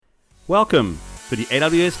Welcome to the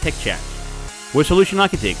AWS Tech Chat. We're solution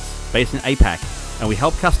architects based in APAC, and we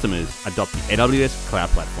help customers adopt the AWS cloud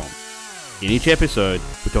platform. In each episode,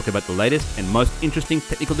 we talk about the latest and most interesting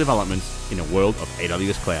technical developments in the world of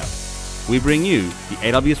AWS Cloud. We bring you the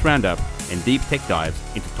AWS Roundup and deep tech dives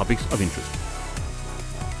into topics of interest.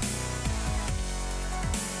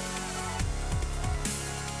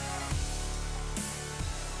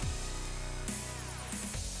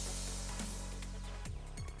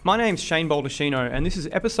 My name's Shane Baldacchino, and this is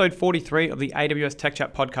episode 43 of the AWS Tech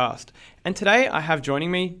Chat podcast. And today I have joining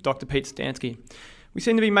me Dr. Pete Stansky. We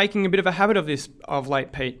seem to be making a bit of a habit of this of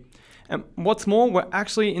late, Pete. And what's more, we're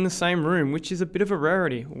actually in the same room, which is a bit of a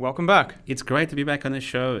rarity. Welcome back. It's great to be back on the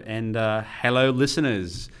show, and hello,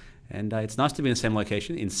 listeners. And it's nice to be in the same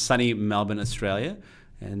location in sunny Melbourne, Australia.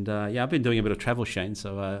 And I've been doing a bit of travel, Shane,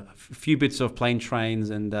 so a few bits of plane,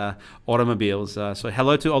 trains and automobiles. So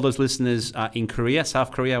hello to all those listeners in Korea,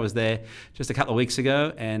 South Korea. I was there just a couple of weeks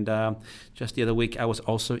ago, and just the other week I was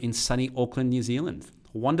also in sunny Auckland, New Zealand.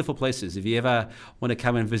 Wonderful places. If you ever want to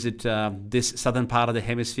come and visit this southern part of the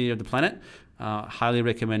hemisphere of the planet, highly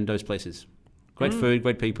recommend those places. Great food,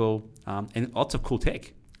 great people, and lots of cool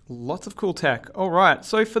tech. Lots of cool tech. All right.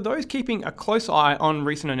 So for those keeping a close eye on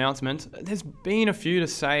recent announcements, there's been a few to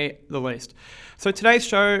say the least. So today's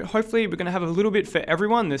show, hopefully we're going to have a little bit for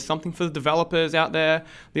everyone. There's something for the developers out there,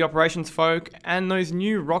 the operations folk, and those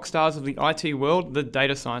new rock stars of the IT world, the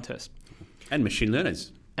data scientists. And machine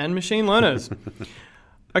learners.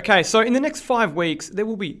 Okay, so in the next 5 weeks, there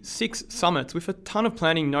will be 6 summits with a ton of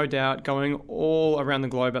planning, no doubt, going all around the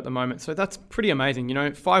globe at the moment. So that's pretty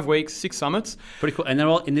amazing. 5 weeks, 6 summits. Pretty cool. And they're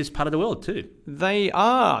all in this part of the world too. They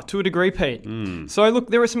are, to a degree, Pete. So look,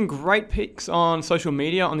 there are some great pics on social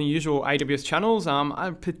media on the usual AWS channels.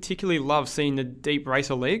 I particularly love seeing the Deep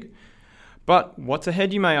Racer League. But what's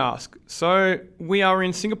ahead, you may ask? So we are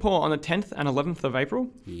in Singapore on the 10th and 11th of April.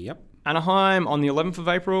 Yep. Anaheim on the 11th of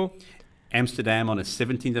April. Amsterdam on the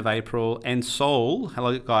 17th of April, and Seoul,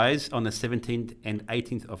 hello guys, on the 17th and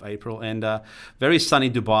 18th of April, and very sunny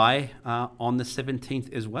Dubai on the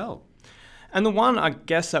 17th as well. And the one, I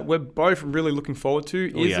guess, that we're both really looking forward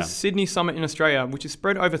to is the Sydney Summit in Australia, which is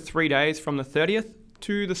spread over 3 days from the 30th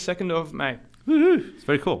to the 2nd of May. Woohoo! It's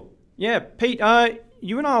very cool. Yeah, Pete,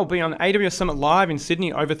 you and I will be on AWS Summit Live in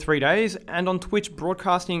Sydney over 3 days and on Twitch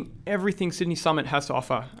broadcasting everything Sydney Summit has to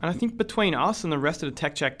offer. And I think between us and the rest of the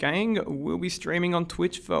Tech Chat gang, we'll be streaming on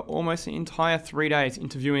Twitch for almost the entire 3 days,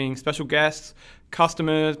 interviewing special guests,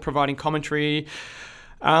 customers, providing commentary.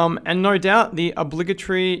 And no doubt the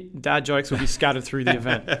obligatory dad jokes will be scattered through the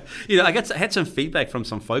event. I had some feedback from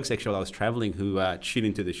some folks actually while I was traveling who tuned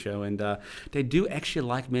into the show, and they do actually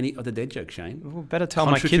like many of the dad jokes, Shane. Well, better tell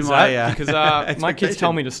my kids that because my kids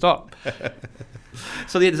tell me to stop.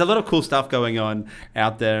 So there's a lot of cool stuff going on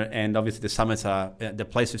out there, and obviously the summits are the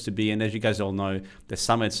places to be. And as you guys all know, the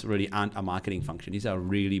summits really aren't a marketing function. These are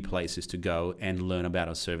really places to go and learn about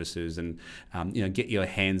our services and get your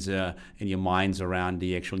hands and your minds around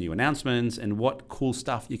the actual new announcements and what cool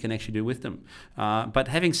stuff you can actually do with them. But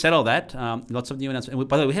having said all that, lots of new announcements. And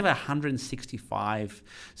by the way, we have 165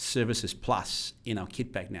 services plus in our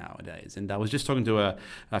kit bag nowadays. And I was just talking to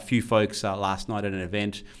a few folks last night at an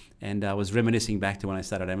event, and I was reminiscing back to when I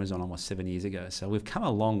started Amazon almost 7 years ago. So we've come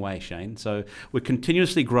a long way, Shane. So we're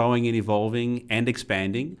continuously growing and evolving and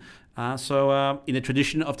expanding. So in the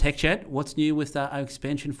tradition of Tech Chat, what's new with our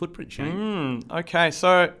expansion footprint, Shane? Okay,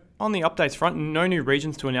 so on the updates front, no new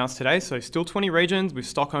regions to announce today. So still 20 regions, with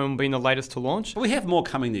Stockholm being the latest to launch. But we have more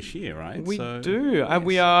coming this year, right? We do. Yes.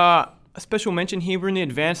 We are, a special mention here, we're in the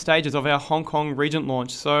advanced stages of our Hong Kong region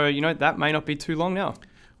launch. So, that may not be too long now.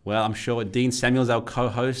 Well, I'm sure Dean Samuels, our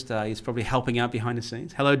co-host, is probably helping out behind the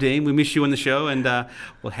scenes. Hello, Dean. We miss you on the show, and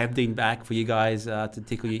we'll have Dean back for you guys to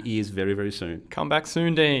tickle your ears very, very soon. Come back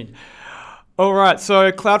soon, Dean. All right,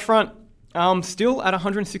 so CloudFront, still at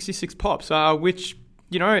 166 POPs, which,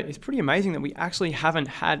 is pretty amazing that we actually haven't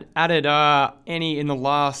had added any in the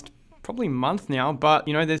last probably month now. But,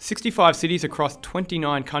 there's 65 cities across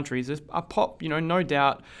 29 countries. There's a POP, no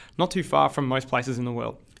doubt, not too far from most places in the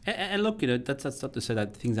world. And look, that's not to say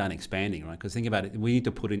that things aren't expanding, right? Because think about it, we need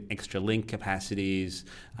to put in extra link capacities,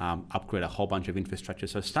 upgrade a whole bunch of infrastructure.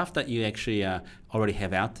 So stuff that you actually already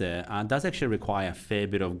have out there does actually require a fair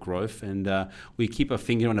bit of growth, and we keep a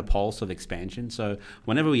finger on the pulse of expansion. So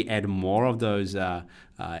whenever we add more of those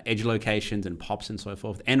edge locations and POPs and so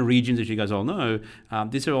forth, and regions, as you guys all know,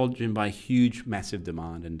 these are all driven by huge, massive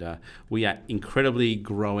demand, and we are incredibly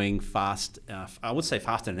growing fast. I would say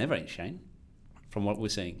faster than ever, Shane. From what we're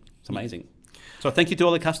seeing. It's amazing. So thank you to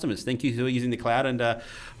all the customers. Thank you for using the cloud, and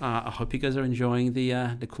I hope you guys are enjoying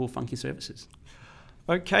the cool, funky services.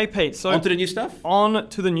 Okay, Pete. So On to the new stuff. on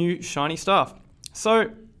to the new shiny stuff.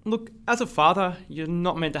 So, look, as a father, you're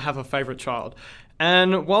not meant to have a favourite child.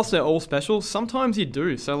 And whilst they're all special, sometimes you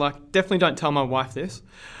do. So, like, definitely don't tell my wife this.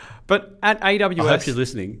 But at AWS... I hope she's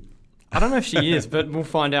listening. I don't know if she is, but we'll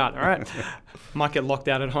find out, all right? Might get locked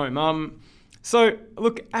out at home. So,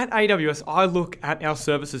 look, at AWS, I look at our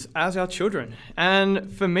services as our children.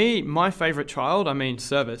 And for me, my favourite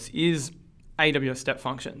service is AWS Step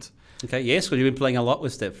Functions. Okay, yes, because you've been playing a lot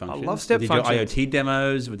with step functions. I love step you functions. did your IoT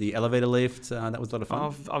demos with the elevator lift. That was a lot of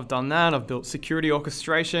fun. I've done that. I've built security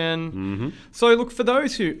orchestration. So look, for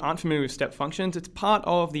those who aren't familiar with step functions, it's part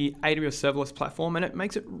of the AWS serverless platform, and it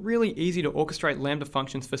makes it really easy to orchestrate Lambda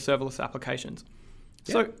functions for serverless applications.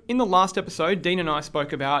 Yep. So in the last episode, Dean and I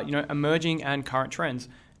spoke about emerging and current trends,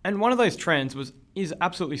 and one of those trends is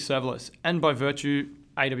absolutely serverless, and by virtue,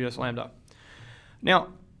 AWS Lambda. Now,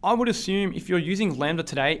 I would assume if you're using Lambda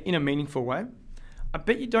today in a meaningful way, I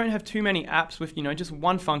bet you don't have too many apps with, just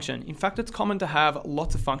one function. In fact, it's common to have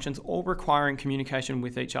lots of functions all requiring communication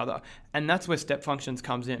with each other. And that's where step functions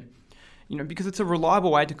comes in. Because it's a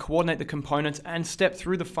reliable way to coordinate the components and step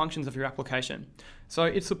through the functions of your application. So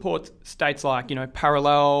it supports states like,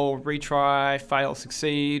 parallel, retry, fail,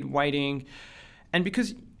 succeed, waiting. And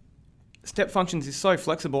because step functions is so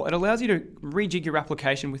flexible, it allows you to rejig your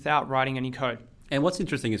application without writing any code. And what's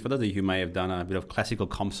interesting is for those of you who may have done a bit of classical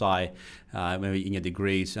comp sci, maybe in your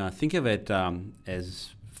degrees, think of it as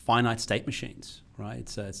finite state machines,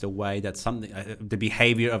 right? It's the way that something, the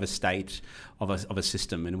behavior of a state of a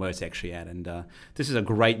system and where it's actually at. And this is a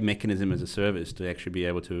great mechanism as a service to actually be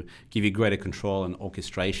able to give you greater control and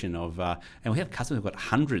orchestration of. And we have customers who've got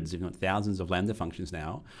hundreds, if not thousands, of Lambda functions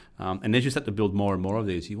now. And as you start to build more and more of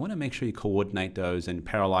these, you want to make sure you coordinate those and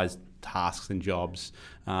parallelize tasks and jobs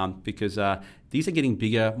because these are getting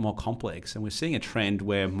bigger, more complex, and we're seeing a trend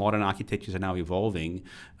where modern architectures are now evolving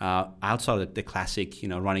outside of the classic,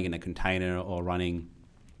 running in a container or running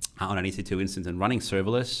on an EC2 instance and running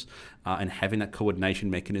serverless and having that coordination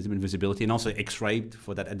mechanism and visibility, and also X-ray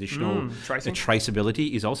for that additional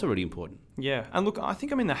traceability is also really important. Yeah, and look, I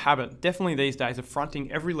think I'm in the habit, definitely these days, of fronting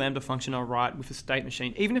every Lambda function I write with a state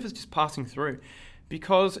machine, even if it's just passing through.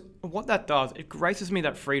 Because what that does, it graces me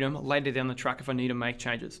that freedom later down the track if I need to make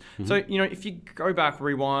changes. So, if you go back,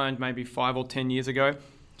 rewind maybe 5 or 10 years ago,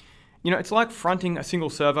 it's like fronting a single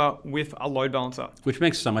server with a load balancer. Which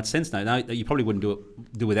makes so much sense now. Now you probably wouldn't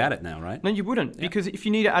do without it now, right? No, you wouldn't. Yeah. Because if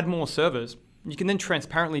you need to add more servers, you can then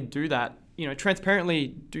transparently do that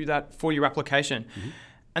for your application.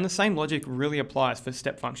 And the same logic really applies for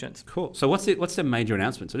step functions. Cool. So what's the major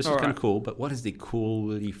announcement? So this is kind of cool, but what is the cool,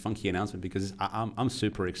 really funky announcement? Because I'm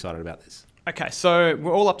super excited about this. Okay, so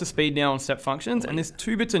we're all up to speed now on step functions, and there's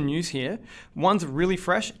 2 bits of news here. One's really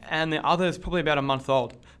fresh, and the other is probably about a month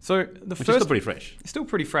old. So Which is still pretty fresh. Still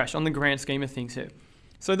pretty fresh on the grand scheme of things here.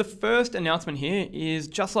 So the first announcement here is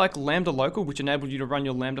just like Lambda Local, which enabled you to run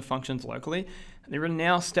your Lambda functions locally, there are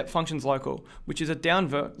now Step Functions Local, which is a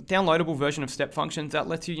downloadable version of Step Functions that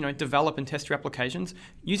lets you, develop and test your applications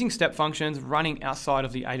using Step Functions running outside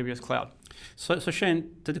of the AWS cloud. So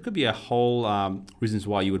Shane, there could be a whole reasons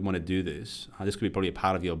why you would want to do this. This could be probably a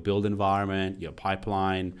part of your build environment, your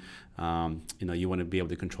pipeline. You want to be able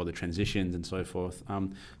to control the transitions and so forth.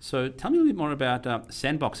 So tell me a little bit more about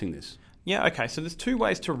sandboxing this. Yeah, okay, so there's 2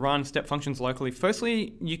 ways to run step functions locally.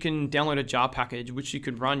 Firstly, you can download a jar package, which you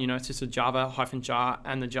could run, it's just a Java-jar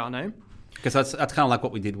and the jar name. Because that's kind of like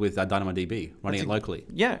what we did with DynamoDB, running it locally.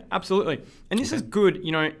 Yeah, absolutely. And this is good,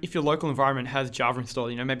 if your local environment has Java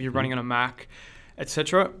installed, maybe you're running on a Mac,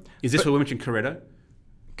 etc. Is this where we mentioned Corretto?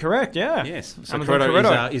 Correct, yeah. Yes. So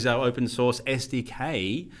Corretto is our open source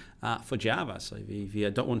SDK for Java. So if you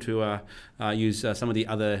don't want to use some of the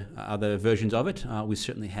other versions of it, we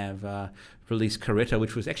certainly have released Corretto,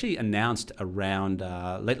 which was actually announced around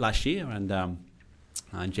late last year.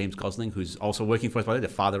 And James Gosling, who's also working for us, by the way,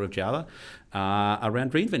 the father of Java,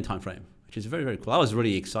 around reInvent timeframe, which is very, very cool. I was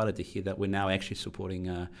really excited to hear that we're now actually supporting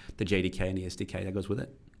the JDK and the SDK that goes with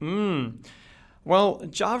it. Well,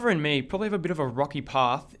 Java and me probably have a bit of a rocky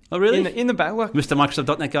path. Oh, really? In the back. Mr.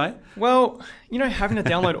 Microsoft.NET guy? Well, having to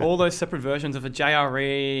download all those separate versions of a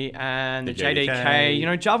JRE and the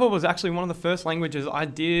JDK. Java was actually one of the first languages I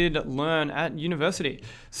did learn at university.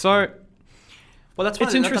 So,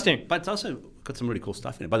 it's interesting. But it's also got some really cool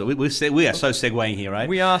stuff in it. By the way, we are so segueing here, right?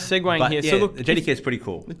 We are segueing here. Yeah, so look, the JDK is pretty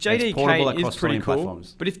cool. The JDK is pretty cool.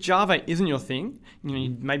 Platforms. But if Java isn't your thing,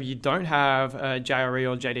 maybe you don't have a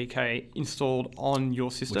JRE or JDK installed on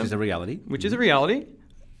your system. Which is a reality.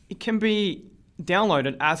 It can be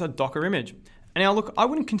downloaded as a Docker image. And now look, I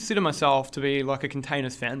wouldn't consider myself to be like a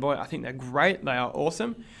containers fanboy. I think they're great. They are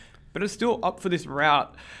awesome. but it's still up for this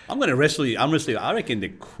route. I'm going to wrestle you. I reckon they're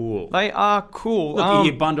cool. They are cool. Look,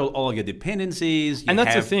 you bundle all your dependencies. And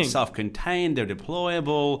that's the thing. Self-contained. They're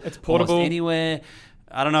deployable. It's portable. Almost anywhere.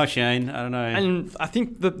 I don't know, Shane. I don't know. And I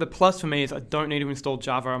think the plus for me is I don't need to install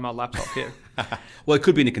Java on my laptop here. Well, it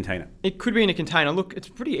could be in a container. It could be in a container. Look, it's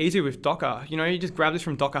pretty easy with Docker. You just grab this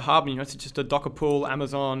from Docker Hub. It's just a Docker pool,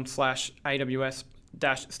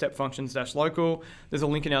 Amazon/AWS-step functions-local. There's a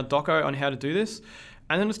link in our Docker on how to do this.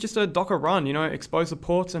 And then it's just a Docker run, expose the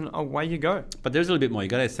ports and away you go. But there's a little bit more. You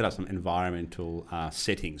got to set up some environmental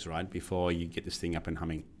settings, right, before you get this thing up and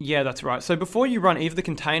humming. Yeah, that's right. So before you run either the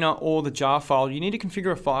container or the jar file, you need to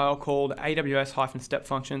configure a file called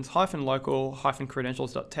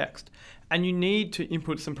aws-stepfunctions-local-credentials.txt. And you need to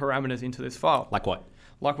input some parameters into this file. Like what?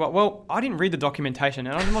 Like what? Well, I didn't read the documentation,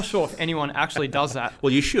 and I'm not sure if anyone actually does that.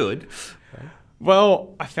 Well, you should.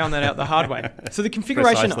 Well, I found that out the hard way. So the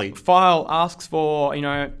configuration file asks for,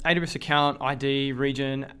 AWS account, ID,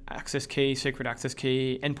 region, access key, secret access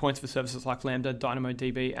key, endpoints for services like Lambda,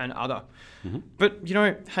 DynamoDB, and other. Mm-hmm. But,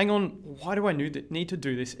 hang on, why do I need to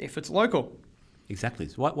do this if it's local? Exactly.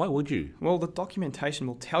 So why would you? Well, the documentation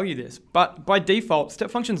will tell you this. But by default, Step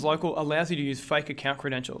Functions Local allows you to use fake account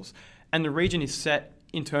credentials. And the region is set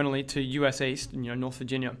internally to US East, North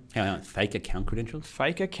Virginia. Hang on, fake account credentials?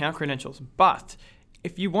 Fake account credentials. But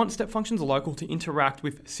if you want Step Functions Local to interact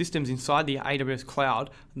with systems inside the AWS cloud,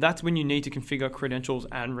 that's when you need to configure credentials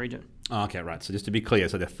and region. Okay, right. So just to be clear,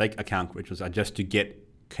 so the fake account credentials are just to get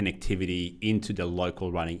connectivity into the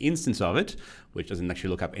local running instance of it, which doesn't actually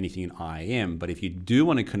look up anything in IAM. But if you do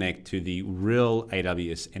want to connect to the real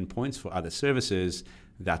AWS endpoints for other services,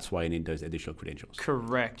 that's why you need those additional credentials.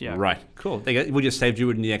 Correct, yeah. Right, cool. We just saved you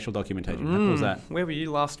in the actual documentation. How cool is that? Where were you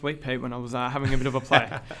last week, Pete, when I was having a bit of a play?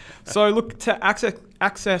 So look, to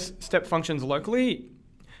access Step Functions locally,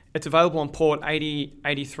 it's available on port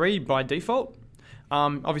 8083 by default.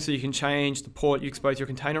 Obviously, you can change the port you expose your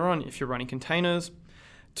container on if you're running containers.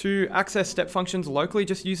 To access Step Functions locally,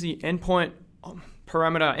 just use the endpoint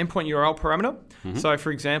URL parameter. Mm-hmm. So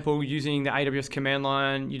for example, using the AWS command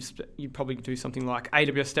line, you'd probably do something like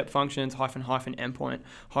AWS step functions --endpoint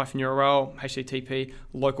 -URL HTTP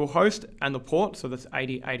localhost and the port. So that's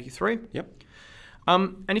 8083. Yep.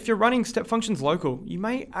 And if you're running Step Functions Local, you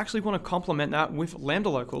may actually want to complement that with Lambda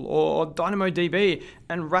Local or DynamoDB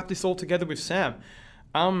and wrap this all together with SAM.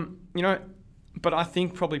 But I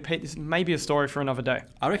think probably, Pete, this may be a story for another day.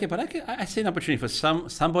 I reckon, but I see an opportunity for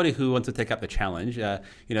somebody who wants to take up the challenge.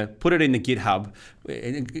 Put it in the GitHub,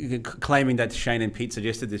 claiming that Shane and Pete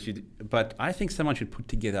suggested this. But I think someone should put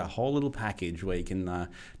together a whole little package where you can,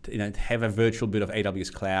 have a virtual bit of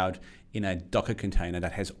AWS cloud in a Docker container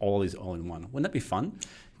that has all these all in one. Wouldn't that be fun?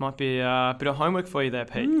 Might be a bit of homework for you there,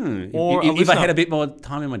 Pete. Or if I had a bit more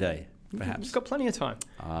time in my day. Perhaps. You've got plenty of time.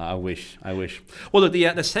 I wish. Well, look,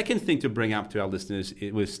 the second thing to bring up to our listeners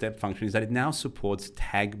with Step Function is that it now supports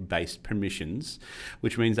tag-based permissions,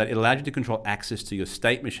 which means that it allows you to control access to your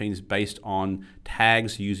state machines based on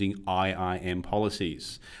tags using IAM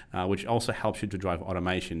policies, which also helps you to drive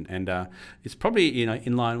automation. And it's probably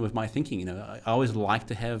in line with my thinking. I always like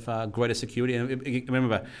to have greater security. And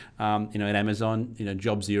remember, at Amazon,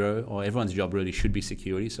 job zero, or everyone's job really should be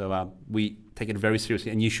security. So we take it very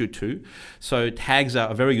seriously, and you should too. So tags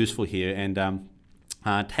are very useful here, and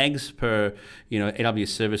tags per AWS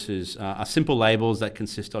services are simple labels that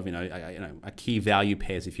consist of a key value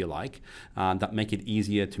pairs, if you like, that make it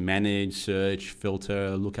easier to manage, search,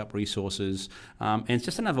 filter, look up resources, and it's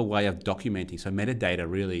just another way of documenting. So metadata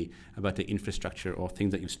really about the infrastructure or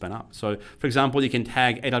things that you've spun up. So for example, you can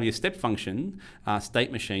tag AWS Step Function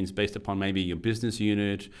state machines based upon maybe your business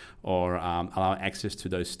unit, or allow access to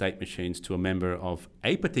those state machines to a member of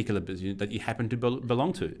a particular business unit that you happen to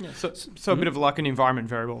belong to. Yeah, so a bit of like an environment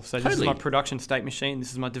variable. So this is my production state machine,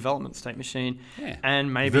 this is my development state machine,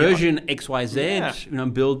 and maybe version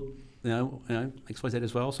XYZ, build XYZ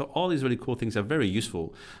as well. So all these really cool things are very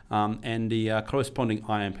useful, and the corresponding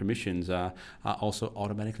IAM permissions are also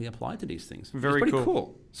automatically applied to these things. Very pretty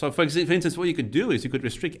cool. So for instance, what you could do is you could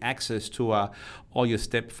restrict access to all your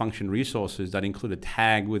Step Function resources that include a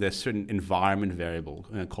tag with a certain environment variable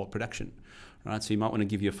called production. Right, so you might want to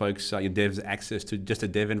give your folks, your devs, access to just a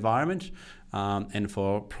dev environment, and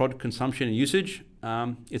for prod consumption and usage,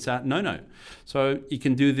 it's a no-no. So you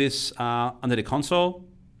can do this under the console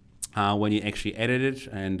when you actually edit it,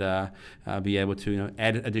 and be able to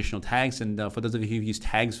add additional tags. And for those of you who use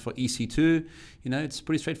tags for EC2, it's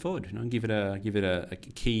pretty straightforward. Give it a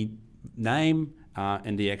key name,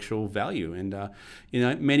 and the actual value. And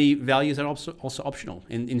many values are also optional.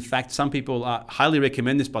 And in fact, some people highly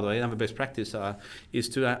recommend this. By the way, another best practice is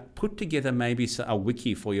to put together maybe a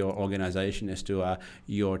wiki for your organization as to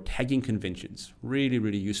your tagging conventions. Really,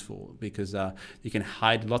 really useful, because you can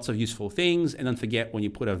hide lots of useful things. And don't forget, when you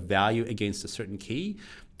put a value against a certain key,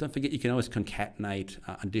 don't forget you can always concatenate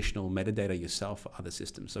additional metadata yourself for other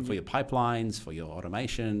systems. So for your pipelines, for your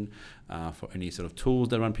automation, for any sort of tools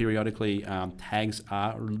that run periodically, tags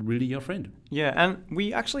are really your friend. Yeah, and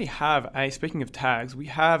we actually have speaking of tags, we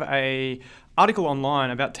have a article online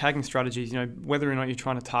about tagging strategies, whether or not you're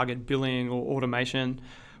trying to target billing or automation.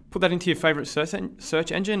 Put that into your favorite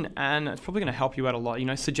search engine, and it's probably going to help you out a lot.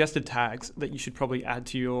 Suggested tags that you should probably add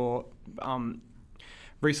to your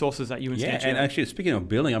resources that you instantiate. Yeah, and actually, speaking of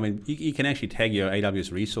billing, I mean, you can actually tag your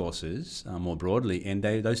AWS resources more broadly, and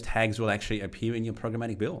those tags will actually appear in your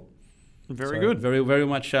programmatic bill. Very good. Very, very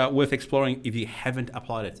much worth exploring if you haven't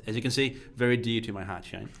applied it. As you can see, very dear to my heart,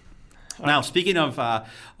 Shane. Now, speaking of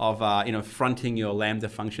fronting your Lambda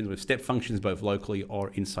functions with step functions both locally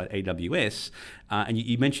or inside AWS, and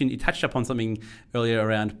you touched upon something earlier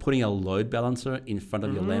around putting a load balancer in front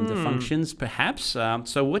of your Lambda functions, perhaps.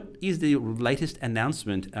 So what is the latest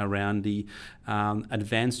announcement around the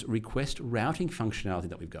advanced request routing functionality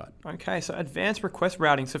that we've got? Okay, so advanced request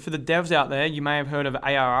routing. So for the devs out there, you may have heard of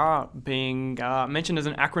ARR being mentioned as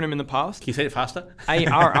an acronym in the past. Can you say it faster?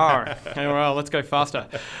 ARR. ARR, let's go faster.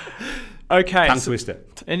 Okay. Tongue twister.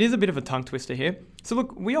 It is a bit of a tongue twister here. So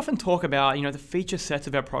look, we often talk about, the feature sets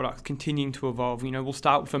of our products continuing to evolve. We'll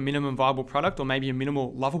start with a minimum viable product or maybe a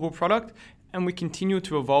minimal lovable product, and we continue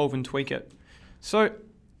to evolve and tweak it. So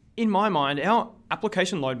in my mind, our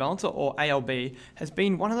application load balancer, or ALB, has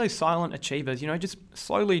been one of those silent achievers, just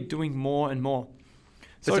slowly doing more and more.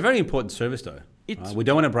 So it's a very important service, though. We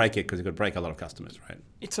don't want to break it because it could break a lot of customers, right?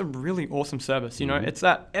 It's a really awesome service. It's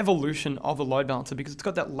that evolution of the load balancer because it's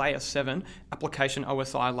got that layer 7 application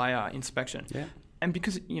OSI layer inspection. Yeah. And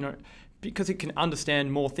because it can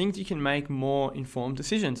understand more things, you can make more informed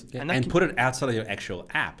decisions. Yeah. And put it outside of your actual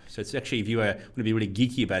app. So it's actually, if you want to be really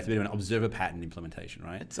geeky about it, it's a bit of an observer pattern implementation,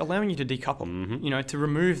 right? It's allowing you to decouple, to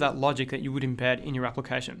remove that logic that you would embed in your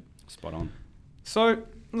application. Spot on. So,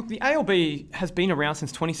 look, the ALB has been around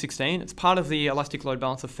since 2016. It's part of the Elastic Load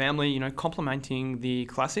Balancer family, complementing the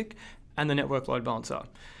Classic and the Network Load Balancer.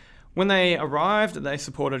 When they arrived, they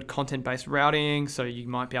supported content-based routing, so you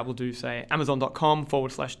might be able to do, say,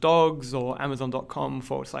 amazon.com/dogs or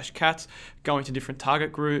amazon.com/cats, going to different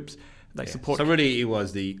target groups. So really, it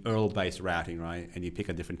was the URL-based routing, right? And you pick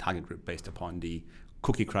a different target group based upon the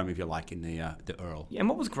cookie crumb, if you like, in the URL. Yeah, and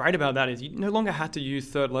what was great about that is you no longer had to use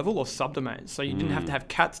third level or subdomains. So you didn't have to have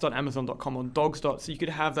cats.amazon.com or dogs. So you could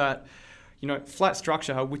have that, flat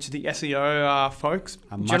structure, which the SEO folks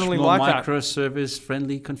generally like that. Much more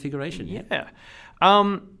microservice-friendly configuration. Yeah.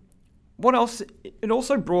 What else? It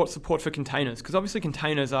also brought support for containers, because obviously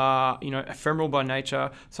containers are, ephemeral by nature.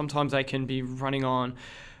 Sometimes they can be running on,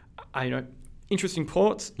 interesting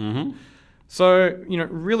ports. Mm-hmm. So,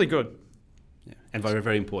 really good. Yeah. And very,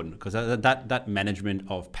 very important, because that management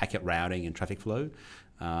of packet routing and traffic flow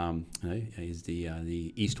is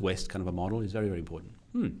the east-west kind of a model is very, very important.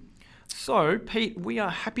 So, Pete, we are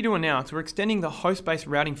happy to announce we're extending the host-based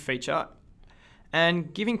routing feature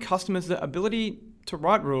and giving customers the ability to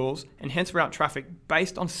write rules and hence route traffic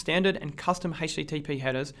based on standard and custom HTTP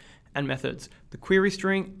headers and methods, the query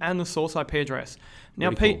string and the source IP address. Now,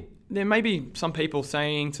 really Pete, cool. There may be some people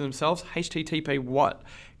saying to themselves, HTTP what?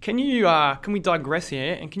 Can we digress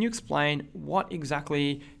here and can you explain what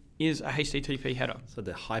exactly is a HTTP header? So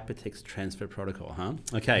the Hypertext Transfer Protocol, huh?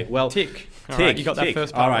 Okay, well... Tick. All right, you got that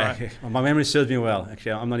first part right. Well, my memory serves me well.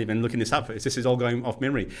 Actually, I'm not even looking this up. This is all going off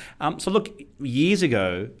memory. So look, years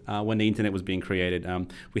ago, when the internet was being created,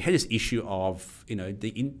 we had this issue of,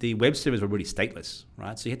 the web servers were really stateless,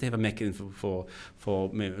 right? So you had to have a mechanism for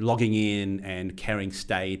logging in and carrying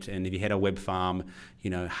state. And if you had a web farm,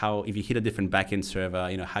 if you hit a different backend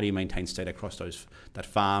server, how do you maintain state across that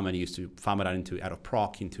farm? And you used to farm it out of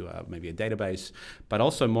proc into maybe a database. But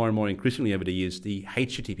also more and more increasingly over the years, the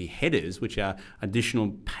HTTP headers, which are additional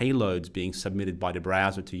payloads being submitted by the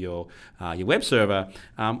browser to your web server,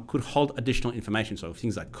 could hold additional information. So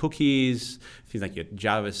things like cookies, things like your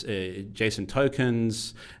JSON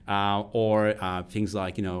tokens, or things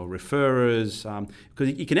like referrers. Because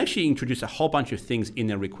you can actually introduce a whole bunch of things in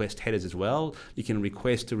the request headers as well. You can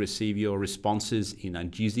request to receive your responses in a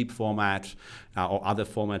gzip format or other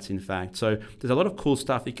formats, in fact. So there's a lot of cool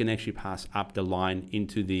stuff you can actually pass up the line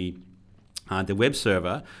into the the web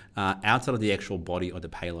server outside of the actual body of the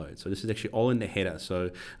payload. So this is actually all in the header.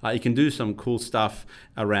 So you can do some cool stuff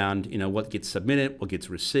around, what gets submitted, what gets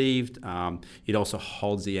received. It also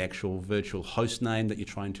holds the actual virtual host name that you're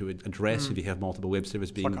trying to address if you have multiple web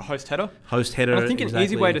servers being like a host header. Host header. And I think an exactly.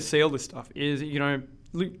 easy way to see all this stuff is,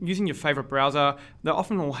 using your favorite browser, they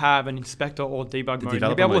often will have an inspector or debug mode.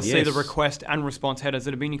 You'll be able to see the request and response headers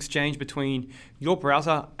that have been exchanged between your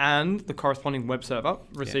browser and the corresponding web server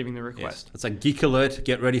receiving the request. Yes. It's a geek alert.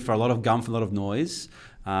 Get ready for a lot of gump, a lot of noise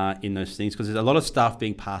in those things, because there's a lot of stuff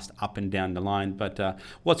being passed up and down the line. But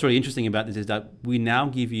what's really interesting about this is that we now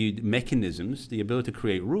give you mechanisms, the ability to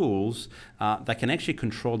create rules that can actually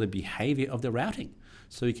control the behavior of the routing.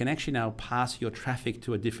 So you can actually now pass your traffic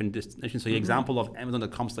to a different destination. So the example of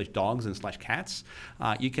Amazon.com/dogs and /cats,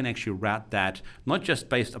 you can actually route that not just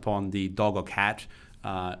based upon the dog or cat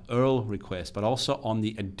URL request, but also on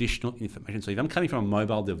the additional information. So if I'm coming from a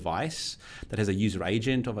mobile device that has a user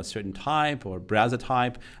agent of a certain type or browser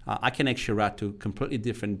type, I can actually route to completely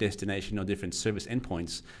different destination or different service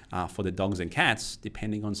endpoints for the dogs and cats,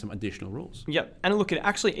 depending on some additional rules. Yep, and look, it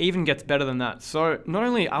actually even gets better than that. So not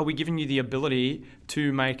only are we giving you the ability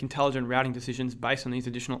to make intelligent routing decisions based on these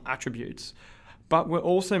additional attributes, but we're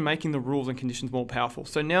also making the rules and conditions more powerful.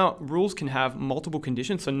 So now rules can have multiple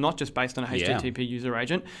conditions, so not just based on a HTTP user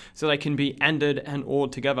agent, so they can be ANDed and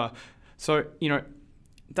ORed together. So,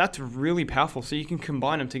 that's really powerful. So you can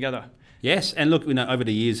combine them together. Yes, and look, over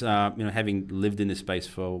the years, having lived in this space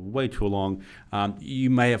for way too long,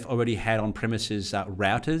 you may have already had on-premises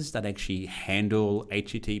routers that actually handle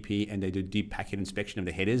HTTP, and they do deep packet inspection of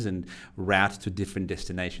the headers and route to different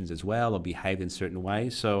destinations as well, or behave in certain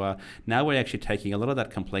ways. So now we're actually taking a lot of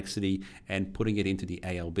that complexity and putting it into the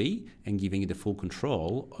ALB and giving it the full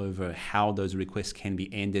control over how those requests can be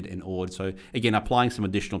ended and ORed. So again, applying some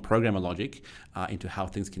additional programmer logic into how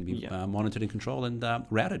things can be monitored and controlled and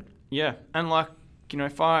routed. Yeah, and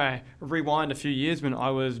if I rewind a few years when I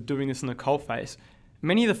was doing this in the cold face,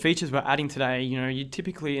 many of the features we're adding today, you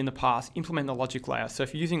typically in the past implement the logic layer. So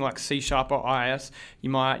if you're using like C# or IIS, you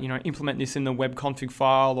might, implement this in the web config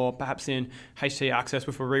file or perhaps in htaccess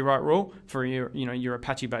with a rewrite rule for your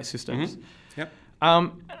Apache-based systems. Mm-hmm.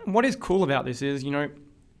 Yep. What is cool about this is,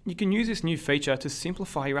 you can use this new feature to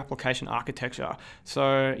simplify your application architecture.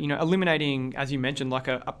 So, eliminating, as you mentioned, like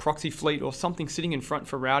a proxy fleet or something sitting in front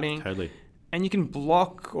for routing. Totally. And you can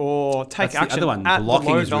block or take That's action. The other one. At Blocking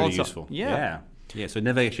the load is really balancer. useful. Yeah. So it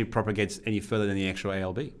never actually propagates any further than the actual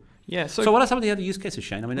ALB. Yeah. So what are some of the other use cases,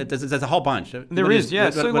 Shane? I mean, there's a whole bunch. There is.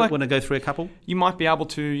 So want to go through a couple? You might be able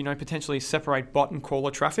to, potentially separate bot and crawler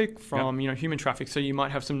traffic from, human traffic. So you might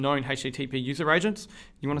have some known HTTP user agents.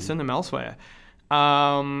 You want to send them elsewhere.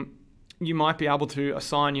 You might be able to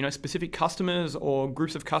assign, specific customers or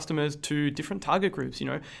groups of customers to different target groups,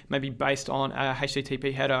 maybe based on a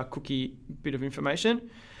HTTP header cookie bit of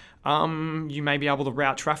information. You may be able to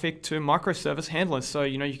route traffic to microservice handlers. So,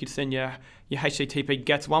 you could send your HTTP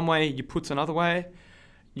gets one way, your puts another way.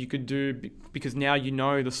 You could do, because now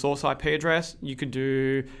the source IP address, you could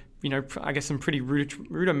do, some pretty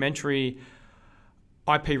rudimentary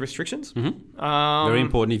IP restrictions. Mm-hmm. Very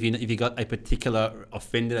important if you got a particular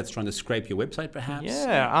offender that's trying to scrape your website, perhaps.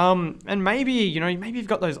 Yeah, and maybe you've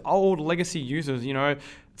got those old legacy users.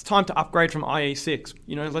 It's time to upgrade from IE6.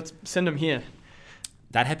 Let's send them here.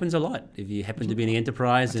 That happens a lot. If you happen to be in the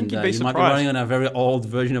enterprise and you might be surprised. running on a very old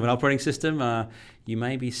version of an operating system, you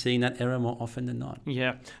may be seeing that error more often than not.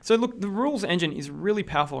 Yeah. So look, the rules engine is really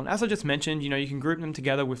powerful. And as I just mentioned, you can group them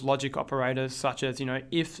together with logic operators such as,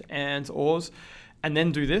 ifs, ands, ors, and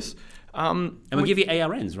then do this. And we give you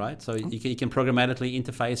ARNs, right? So you can programmatically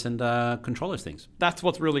interface and control those things. That's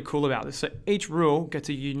what's really cool about this. So each rule gets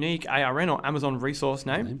a unique ARN or Amazon resource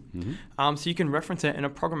name. Mm-hmm. So you can reference it in a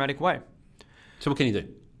programmatic way. So what can you do?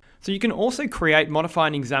 So you can also create, modify,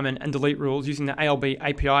 and examine and delete rules using the ALB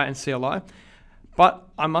API and CLI. But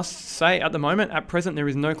I must say, at the moment, at present, there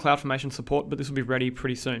is no CloudFormation support, but this will be ready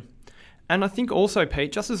pretty soon. And I think also,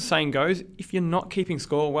 Pete, just as the saying goes, if you're not keeping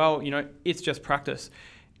score, well, it's just practice.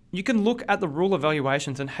 You can look at the rule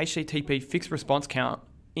evaluations and HTTP fixed response count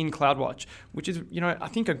in CloudWatch, which is, I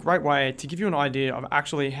think a great way to give you an idea of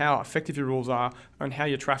actually how effective your rules are and how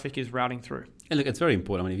your traffic is routing through. And look, it's very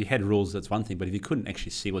important. I mean, if you had rules, that's one thing, but if you couldn't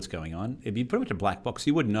actually see what's going on, it'd be pretty much a black box.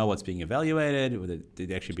 You wouldn't know what's being evaluated, whether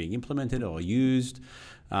they're actually being implemented or used.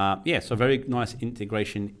 So very nice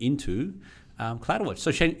integration into CloudWatch.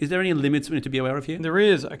 So Shane, is there any limits we need to be aware of here? There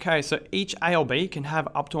is. Okay, so each ALB can have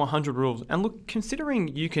up to 100 rules. And look, considering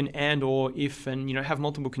you can and or if and have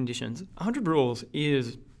multiple conditions, 100 rules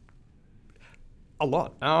is A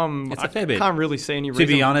lot. It's a fair bit. Can't really see any To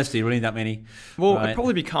reason. be honest, there really that many. Well, right? it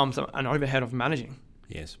probably becomes an overhead of managing.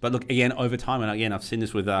 Yes, but look, again, over time, and again, I've seen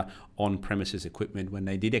this with on-premises equipment, when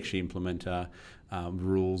they did actually implement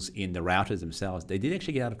rules in the routers themselves, they did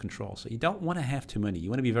actually get out of control. So you don't want to have too many. You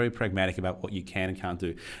want to be very pragmatic about what you can and can't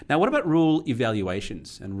do. Now, what about rule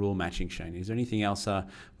evaluations and rule matching, Shane? Is there anything else we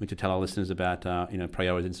need to tell our listeners about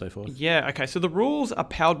priorities and so forth? Yeah, okay. So the rules are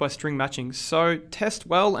powered by string matching. So test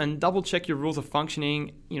well and double check your rules are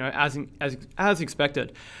functioning, as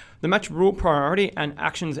expected. The match rule priority and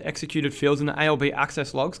actions executed fields in the ALB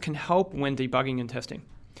access logs can help when debugging and testing.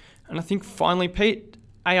 And I think finally, Pete,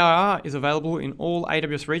 AIR is available in all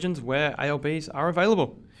AWS regions where ALBs are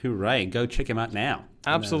available. Hooray, go check them out now.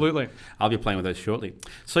 Absolutely. And, I'll be playing with those shortly.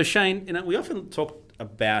 So Shane, we often talk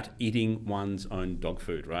about eating one's own dog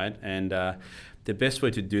food, right? And the best way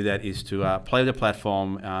to do that is to play the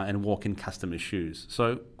platform and walk in customer shoes.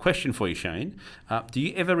 So question for you, Shane. Do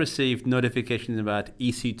you ever receive notifications about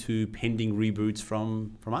EC2 pending reboots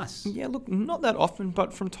from us? Yeah, look, not that often,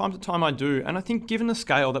 but from time to time I do. And I think given the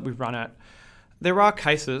scale that we run at, there are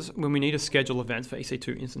cases when we need to schedule events for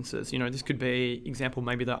EC2 instances. This could be, example,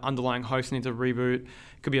 maybe the underlying host needs a reboot.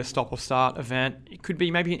 It could be a stop or start event. It could be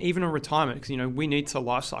maybe even a retirement because, we need to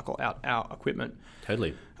lifecycle out our equipment.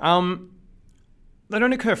 Totally. They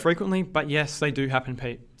don't occur frequently, but yes, they do happen,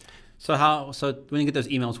 Pete. So when you get those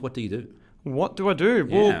emails, what do you do? What do I do?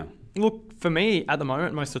 Yeah. Well, look, for me at the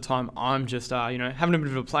moment, most of the time, I'm just having a bit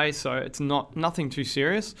of a play, so it's nothing too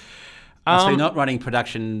serious. So you're not running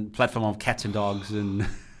production platform of cats and dogs and...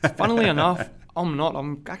 Funnily enough, I'm not.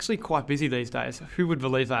 I'm actually quite busy these days. Who would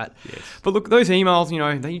believe that? Yes. But look, those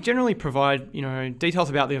emails, they generally provide,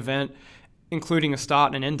 details about the event, including a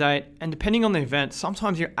start and an end date. And depending on the event,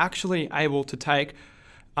 sometimes you're actually able to take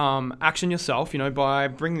action yourself, by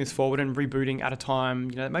bringing this forward and rebooting at a time,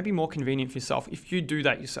 that may be more convenient for yourself if you do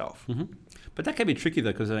that yourself. Mm-hmm. But that can be tricky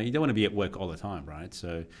though, because you don't want to be at work all the time, right?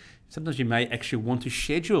 So sometimes you may actually want to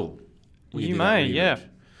schedule. You may, yeah.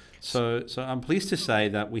 So I'm pleased to say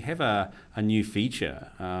that we have a new feature,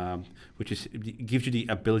 which gives you the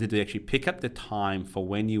ability to actually pick up the time for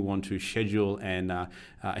when you want to schedule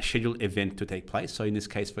a scheduled event to take place. So in this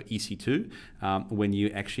case for EC2, when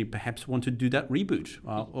you actually perhaps want to do that reboot,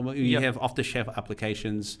 or you have off-the-shelf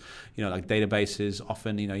applications, like databases.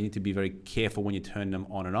 Often, you need to be very careful when you turn them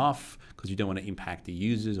on and off because you don't want to impact the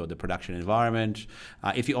users or the production environment.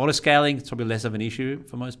 If you're auto-scaling, it's probably less of an issue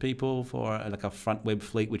for most people for like a front web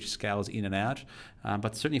fleet which scales in and out.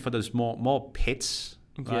 But certainly for those more pets.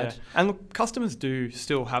 Right. Yeah, and look, customers do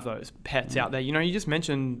still have those pets out there. You just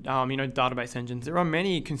mentioned, database engines. There are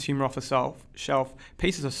many consumer off-the-shelf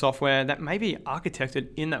pieces of software that may be architected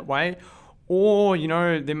in that way, or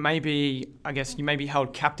there may be, I guess, you may be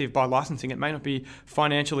held captive by licensing. It may not be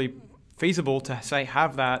financially feasible to say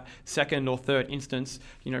have that second or third instance,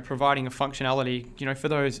 providing a functionality, for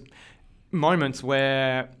those moments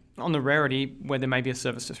where, on the rarity where there may be a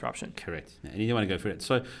service disruption. Correct. And you don't want to go for it.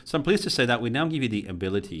 So I'm pleased to say that we now give you the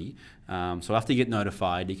ability. So after you get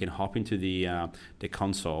notified, you can hop into the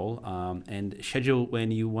console and schedule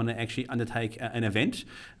when you want to actually undertake an event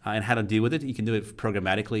and how to deal with it. You can do it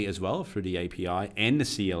programmatically as well through the API and the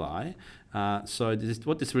CLI.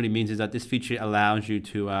 What this really means is that this feature allows you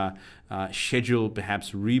to schedule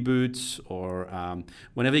perhaps reboots or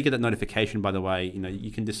whenever you get that notification, by the way,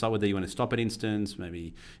 you can decide whether you want to stop an instance,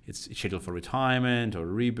 maybe it's scheduled for retirement or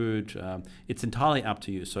reboot. It's entirely up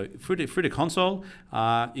to you. So through the console,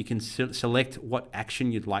 you can select what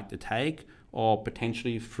action you'd like to take, or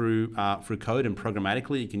potentially through code and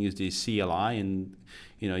programmatically, you can use the CLI and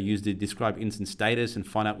use the describe instance status and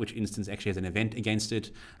find out which instance actually has an event against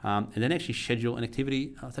it, and then actually schedule an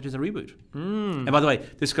activity such as a reboot. And by the way,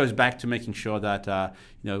 this goes back to making sure that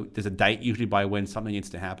there's a date usually by when something needs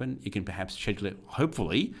to happen. You can perhaps schedule it,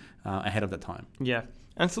 hopefully, ahead of that time. Yeah.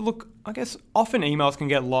 And so look, I guess often emails can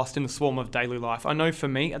get lost in the swarm of daily life. I know for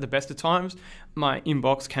me, at the best of times, my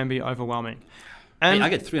inbox can be overwhelming. And I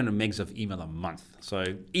get 300 megs of email a month, so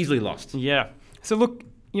easily lost. Yeah. So look,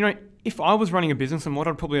 if I was running a business, and what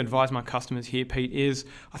I'd probably advise my customers here, Pete, is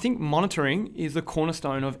I think monitoring is the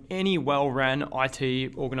cornerstone of any well-run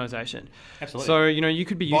IT organization. Absolutely. So, you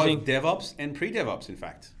could be using both DevOps and pre-DevOps, in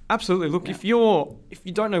fact. Absolutely. Look, if you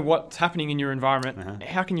don't know what's happening in your environment,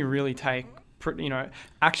 how can you really take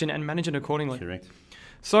action and manage it accordingly? Correct.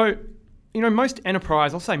 So, most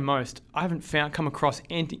enterprise, I'll say most, I haven't come across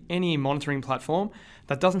any monitoring platform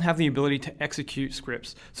that doesn't have the ability to execute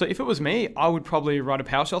scripts. So if it was me, I would probably write a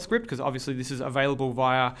PowerShell script, because obviously this is available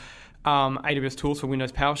via AWS tools for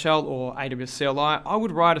Windows PowerShell or AWS CLI. I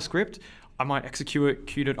would write a script. I might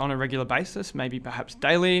execute it on a regular basis, maybe perhaps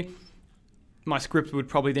daily. my script would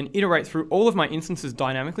probably then iterate through all of my instances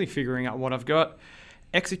dynamically, figuring out what I've got,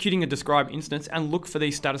 executing a describe instance, and look for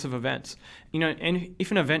these status of events. And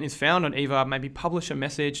if an event is found on either, maybe publish a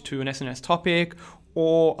message to an SNS topic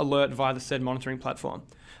or alert via the said monitoring platform.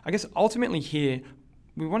 I guess ultimately here,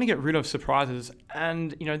 we want to get rid of surprises,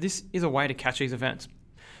 and this is a way to catch these events.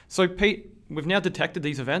 So Pete, we've now detected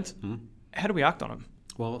these events. How do we act on them?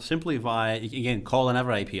 Well, simply via, again, call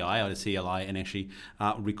another API or the CLI and actually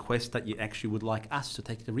request that you actually would like us to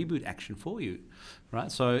take the reboot action for you,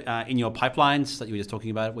 right? So in your pipelines that you were just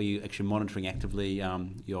talking about, where you're actually monitoring actively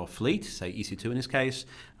your fleet, say EC2 in this case,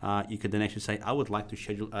 you could then actually say, I would like to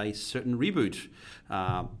schedule a certain reboot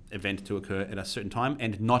event to occur at a certain time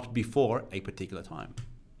and not before a particular time.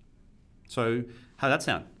 So how does that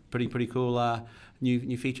sound? Pretty cool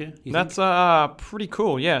new feature? That's pretty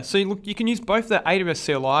cool, yeah. So look, you can use both the AWS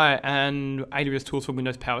CLI and AWS tools for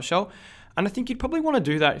Windows PowerShell. And I think you'd probably want to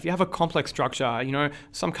do that if you have a complex structure.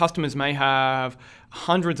 Some customers may have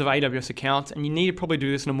hundreds of AWS accounts, and you need to probably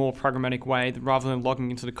do this in a more programmatic way rather than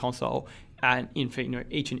logging into the console and in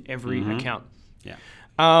each and every account. Yeah.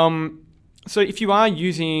 So if you are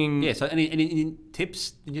using... Yeah, so any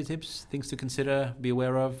tips, things to consider, be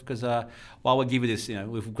aware of? Because while we give you this,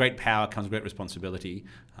 with great power comes great responsibility,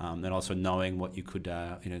 and also knowing what you could,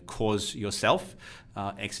 cause yourself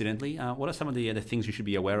accidentally. What are some of the things you should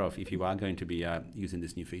be aware of if you are going to be using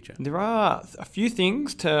this new feature? There are a few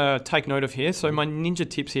things to take note of here. So my ninja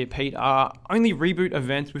tips here, Pete, are only reboot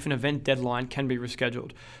events with an event deadline can be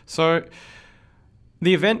rescheduled. So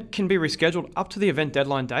the event can be rescheduled up to the event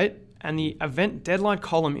deadline date, and the event deadline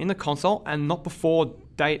column in the console and not before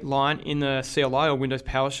date line in the CLI or Windows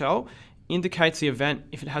PowerShell indicates the event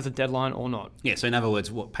if it has a deadline or not. Yeah, so in other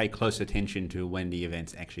words, pay close attention to when the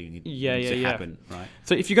events actually need to happen, right?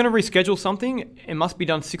 So if you're going to reschedule something, it must be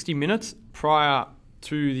done 60 minutes prior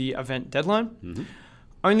to the event deadline. Mm-hmm.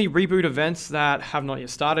 Only reboot events that have not yet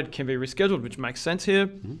started can be rescheduled, which makes sense here.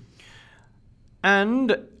 Mm-hmm.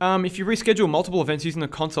 And if you reschedule multiple events using the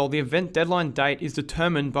console, the event deadline date is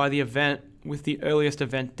determined by the event with the earliest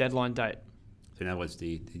event deadline date. So in other words,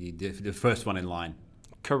 the first one in line.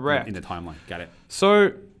 Correct. In the timeline. Got it.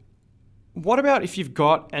 So what about if you've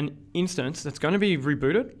got an instance that's going to be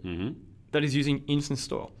rebooted that is using Instance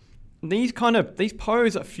Store? These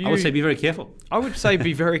pose a few... I would say be very careful. I would say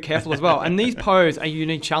be very careful as well. And these pose a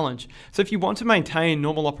unique challenge. So if you want to maintain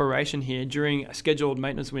normal operation here during a scheduled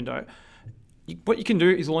maintenance window, what you can do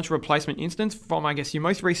is launch a replacement instance from, I guess, your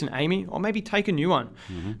most recent AMI, or maybe take a new one.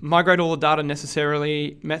 Migrate all the data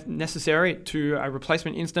necessary to a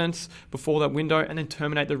replacement instance before that window, and then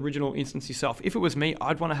terminate the original instance yourself. If it was me,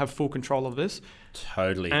 I'd want to have full control of this.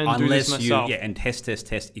 Totally. And do this myself. And test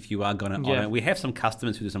if you are going to. We have some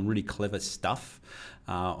customers who do some really clever stuff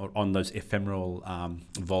on those ephemeral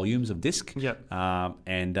volumes of disk.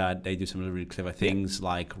 And they do some really clever things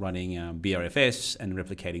like running BRFS and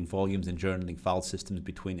replicating volumes and journaling file systems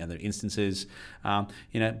between other instances. But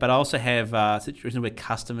I also have situations where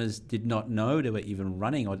customers did not know they were even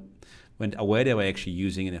running or weren't aware they were actually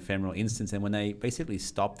using an ephemeral instance, and when they basically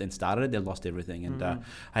stopped and started it, they lost everything. And I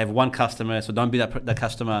have one customer, so don't be that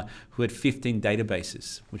customer, who had 15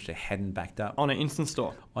 databases which they hadn't backed up on an Instance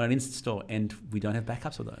Store. And we don't have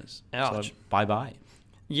backups of those. Ouch. So bye.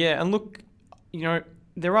 Yeah, and look,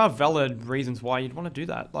 there are valid reasons why you'd want to do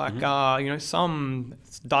that. Like, some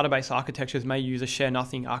database architectures may use a share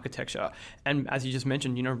nothing architecture, and as you just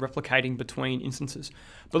mentioned, replicating between instances.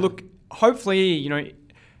 But look, hopefully,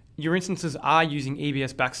 your instances are using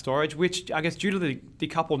EBS back storage, which I guess due to the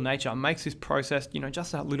decoupled nature makes this process,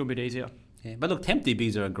 just that little bit easier. Yeah, but look,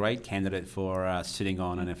 TempDBs are a great candidate for sitting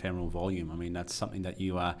on an ephemeral volume. I mean, that's something that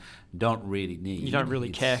you don't really need. You don't really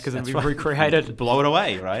care because it'll be recreated. Blow it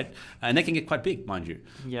away, right? And they can get quite big, mind you.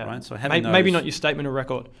 Yeah. Right? So maybe not your statement of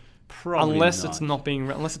record. Probably unless not.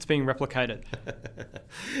 Unless it's being replicated.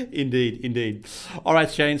 Indeed. All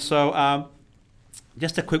right, Shane. So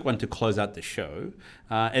just a quick one to close out the show.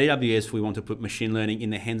 At AWS, we want to put machine learning in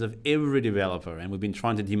the hands of every developer, and we've been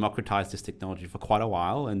trying to democratize this technology for quite a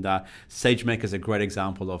while. And SageMaker is a great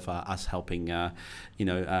example of us helping,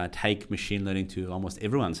 take machine learning to almost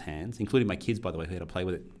everyone's hands, including my kids, by the way, who had to play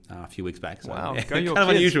with it a few weeks back. So, wow, kind of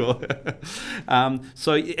unusual.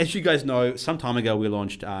 So as you guys know, some time ago we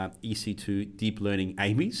launched EC2 Deep Learning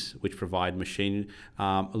AMIs, which provide machine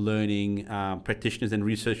learning practitioners and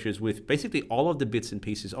researchers with basically all of the bits and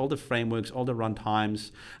pieces, all the frameworks, all the runtimes,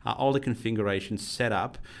 all the configurations set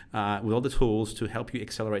up with all the tools to help you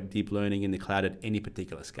accelerate deep learning in the cloud at any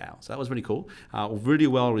particular scale. So that was really cool, really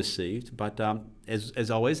well received. But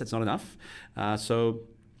as always, that's not enough. So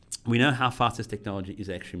we know how fast this technology is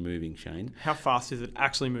actually moving, Shane. How fast is it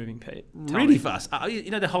actually moving, Pete? Really fast.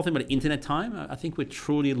 The whole thing about internet time, I think we're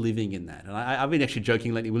truly living in that. And I've been actually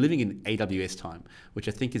joking lately, we're living in AWS time, which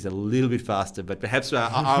I think is a little bit faster, but perhaps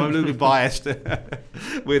I'm a little bit biased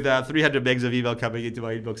with 300 megs of email coming into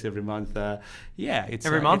my inbox every month. It's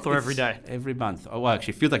every month or every day? Every month. Oh, well,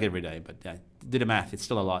 actually, it feels like every day, but did a math, it's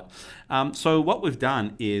still a lot. So what we've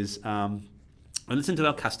done is I listened to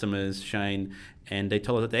our customers, Shane, and they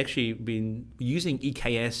told us that they've actually been using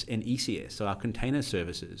EKS and ECS, so our container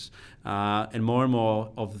services. And more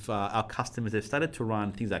of our customers have started to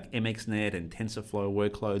run things like MXNet and TensorFlow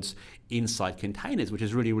workloads inside containers, which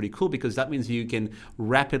is really, really cool because that means you can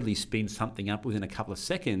rapidly spin something up within a couple of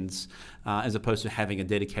seconds as opposed to having a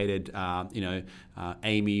dedicated,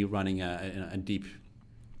 Amy running a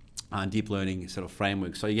deep learning sort of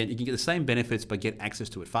framework. So you can get the same benefits but get access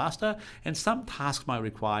to it faster, and some tasks might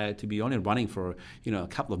require to be only running for a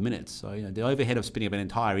couple of minutes. So the overhead of spinning up an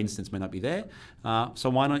entire instance may not be there. So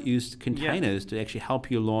why not use containers to actually help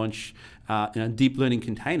you launch deep learning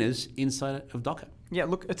containers inside of Docker? Yeah,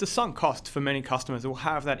 look, it's a sunk cost for many customers who will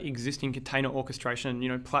have that existing container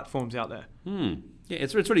orchestration, platforms out there. Yeah,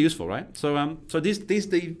 it's really useful, right? So these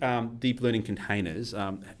deep learning containers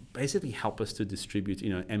basically help us to distribute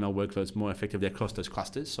ML workloads more effectively across those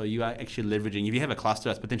clusters. So you are actually leveraging, if you have a cluster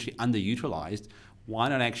that's potentially underutilized, why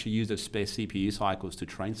not actually use those spare CPU cycles to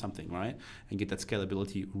train something, right? And get that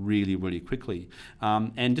scalability really, really quickly.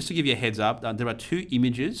 And just to give you a heads up, there are two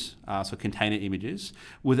images, so container images,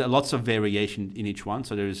 with lots of variation in each one.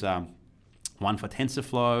 So there's one for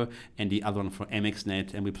TensorFlow and the other one for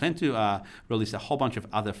MXNet, and we plan to release a whole bunch of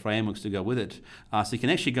other frameworks to go with it. So you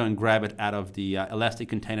can actually go and grab it out of the Elastic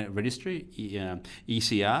Container Registry,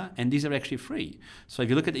 ECR, and these are actually free. So if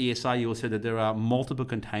you look at the ESR, you will see that there are multiple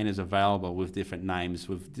containers available with different names,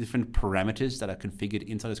 with different parameters that are configured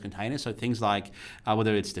inside those containers. So things like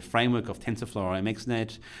whether it's the framework of TensorFlow or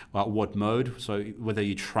MXNet, what mode, so whether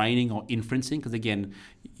you're training or inferencing, because again,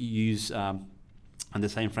 you use and the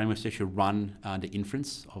same frameworks that you run the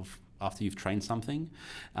inference of after you've trained something.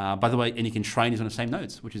 By the way, and you can train these on the same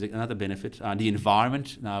nodes, which is another benefit. The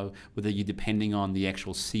environment, now, whether you're depending on the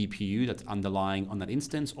actual CPU that's underlying on that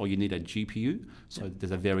instance, or you need a GPU, so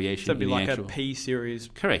there's a variation. So it'd be in like the actual, a P series,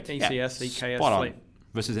 correct? ECS, EKS Spot on. fleet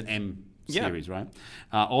Versus an M series, right?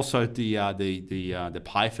 Also, the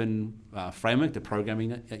Python framework, the programming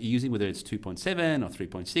that you're using, whether it's 2.7 or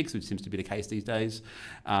 3.6, which seems to be the case these days,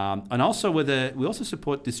 and also we also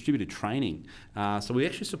support distributed training. So we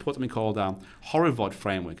actually support something called Horovod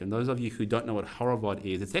framework. And those of you who don't know what Horovod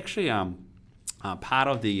is, it's actually part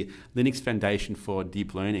of the Linux Foundation for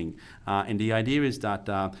Deep Learning. And the idea is that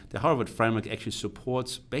the Horovod framework actually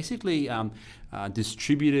supports basically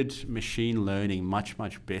distributed machine learning much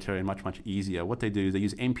better and much easier. What they do is they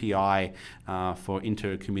use MPI for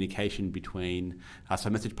intercommunication between, so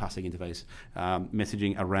message passing interface,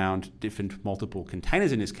 messaging around different multiple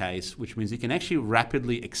containers in this case, which means you can actually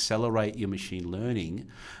rapidly accelerate your machine learning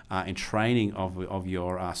and training of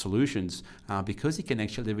your solutions because you can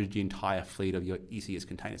actually leverage the entire fleet of your ECS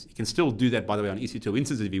containers. You can still do that, by the way, on EC2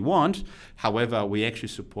 instances if you want. However, we actually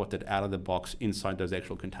support that out of the box inside those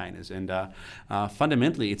actual containers. And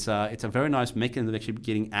fundamentally, it's a very nice mechanism of actually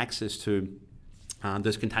getting access to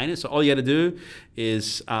those containers. So all you got to do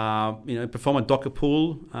is perform a Docker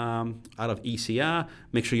pull out of ECR.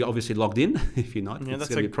 Make sure you're obviously logged in. If you're not, it's going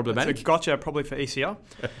to be problematic. That's a gotcha probably for ECR.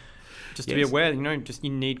 Just to be aware, you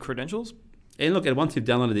need credentials. And look, once you've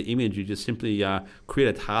downloaded the image, you just simply create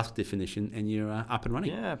a task definition and you're up and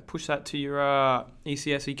running. Yeah, push that to your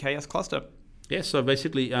ECS, EKS cluster. Yeah, so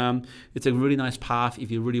basically, it's a really nice path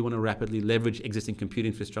if you really want to rapidly leverage existing compute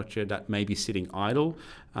infrastructure that may be sitting idle.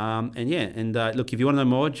 Look, if you want to know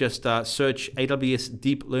more, just search AWS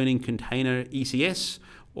Deep Learning Container ECS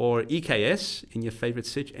or EKS in your favorite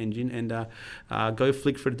search engine and go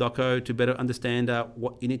flick through Docker to better understand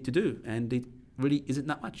what you need to do. And it really isn't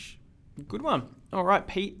that much. Good one. All right,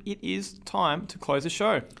 Pete, it is time to close the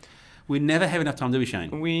show. We never have enough time, do we,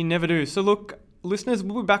 Shane? We never do. So look, listeners,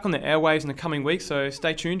 we'll be back on the airwaves in the coming weeks, so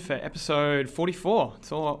stay tuned for episode 44.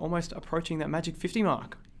 It's almost approaching that magic 50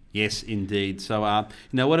 mark. Yes, indeed. So,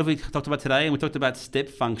 what have we talked about today? And we talked about step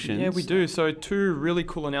functions. Yeah, we do. So, two really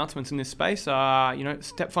cool announcements in this space are,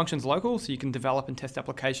 step functions local, so you can develop and test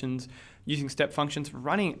applications using step functions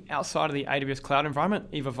running outside of the AWS cloud environment,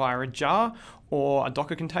 either via a jar or a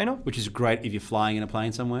Docker container. Which is great if you're flying in a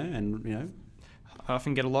plane somewhere and, I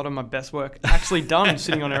often get a lot of my best work actually done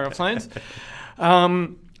sitting on aeroplanes.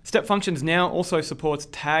 Step Functions now also supports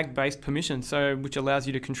tag-based permission, which allows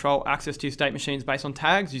you to control access to your state machines based on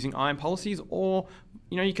tags using IAM policies, or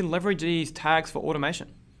you can leverage these tags for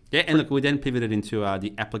automation. Yeah, and look, we then pivoted into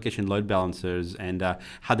the application load balancers and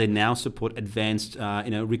how they now support advanced,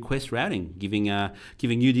 request routing, giving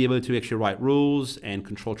you the ability to actually write rules and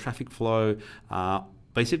control traffic flow.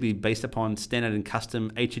 Basically based upon standard and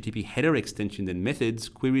custom HTTP header extensions and methods,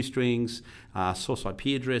 query strings, source IP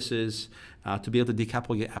addresses, to be able to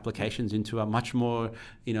decouple your applications into a much more,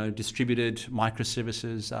 distributed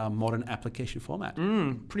microservices, modern application format.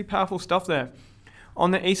 Pretty powerful stuff there.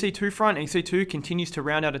 On the EC2 front, EC2 continues to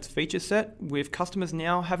round out its feature set, with customers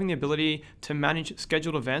now having the ability to manage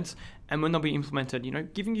scheduled events and when they'll be implemented,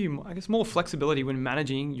 giving you, more flexibility when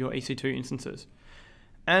managing your EC2 instances.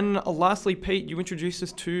 And lastly, Pete, you introduced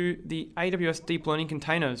us to the AWS Deep Learning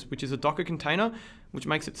Containers, which is a Docker container, which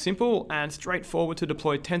makes it simple and straightforward to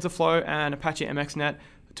deploy TensorFlow and Apache MXNet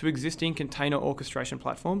to existing container orchestration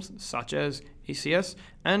platforms such as ECS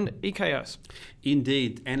and EKS.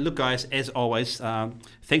 Indeed. And look, guys, as always,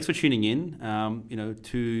 thanks for tuning in.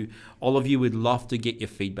 To all of you, we'd love to get your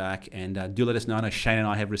feedback, and do let us know. I know Shane and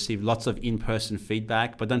I have received lots of in-person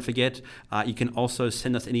feedback, but don't forget, you can also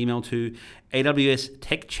send us an email to AWS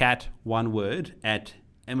Tech Chat, one word, at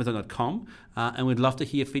amazon.com, and we'd love to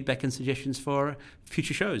hear feedback and suggestions for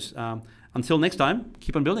future shows. Until next time,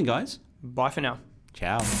 keep on building, guys. Bye for now.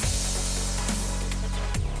 Ciao.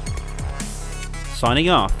 Signing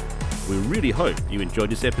off. We really hope you enjoyed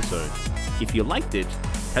this episode. If you liked it,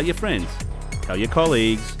 tell your friends, tell your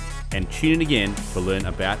colleagues, and tune in again to learn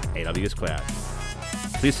about AWS Cloud.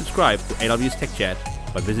 Please subscribe to AWS Tech Chat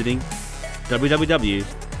by visiting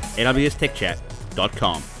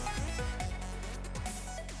www.awstechchat.com.